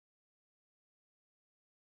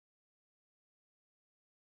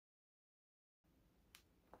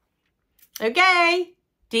Okay,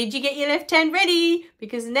 did you get your left hand ready?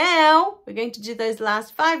 Because now we're going to do those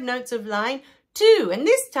last 5 notes of line 2. And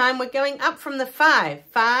this time we're going up from the 5.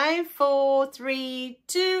 5, 4, 3,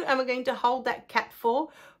 2. And we're going to hold that cat 4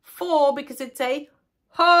 because it's a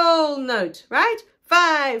whole note, right?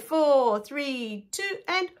 5, 4, 3, 2,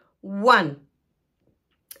 and 1.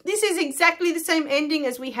 This is exactly the same ending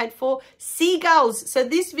as we had for seagulls. So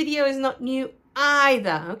this video is not new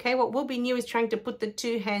either. Okay, what will be new is trying to put the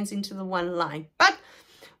 2 hands into the 1 line. But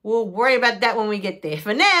we'll worry about that when we get there.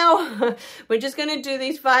 For now, we're just going to do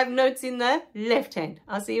these 5 notes in the left hand.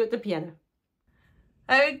 I'll see you at the piano.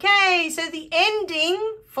 Okay, so the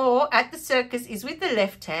ending for At the Circus is with the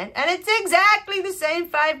left hand, and it's exactly the same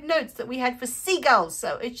 5 notes that we had for seagulls.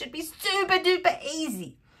 So it should be super duper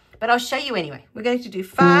easy. But I'll show you anyway. We're going to do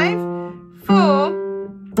 5,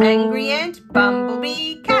 4, angry ant,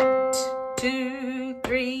 bumblebee, cat. 2,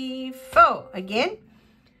 3, 4. Again.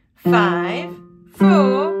 5,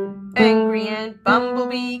 4, angry ant,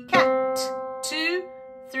 bumblebee, cat. 2,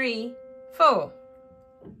 3, 4.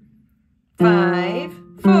 5,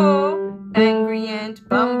 4, angry ant,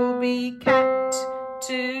 bumblebee, cat.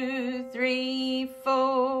 2, 3,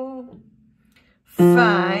 4.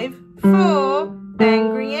 5, 4,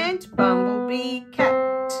 angry ant, bumblebee,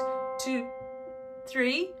 cat. 2,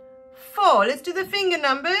 3, 4. Let's do the finger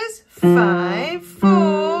numbers. 5,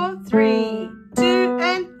 4, 3, 2,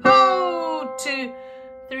 and hold. 2,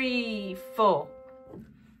 3, 4.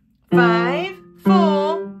 5,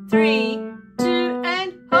 4, 3, 2,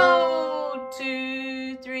 and hold.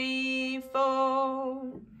 2, 3,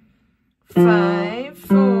 4. 5,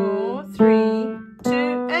 4, 3,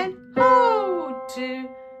 2, and hold. 2,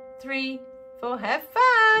 3, 4. Have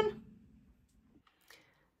fun.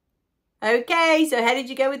 Okay, so how did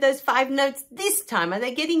you go with those 5 notes this time? Are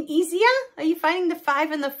they getting easier? Are you finding the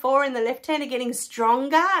 5 and the 4 in the left hand are getting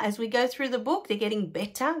stronger as we go through the book? They're getting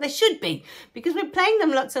better? They should be, because we're playing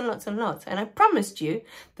them lots and lots and lots. And I promised you,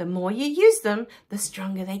 the more you use them, the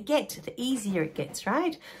stronger they get, the easier it gets,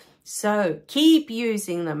 right? So keep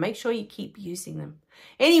using them. Make sure you keep using them.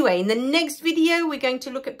 Anyway, in the next video, we're going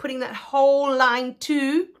to look at putting that whole line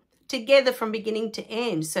 2 together from beginning to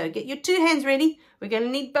end. So get your 2 hands ready. We're going to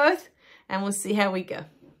need both, and we'll see how we go.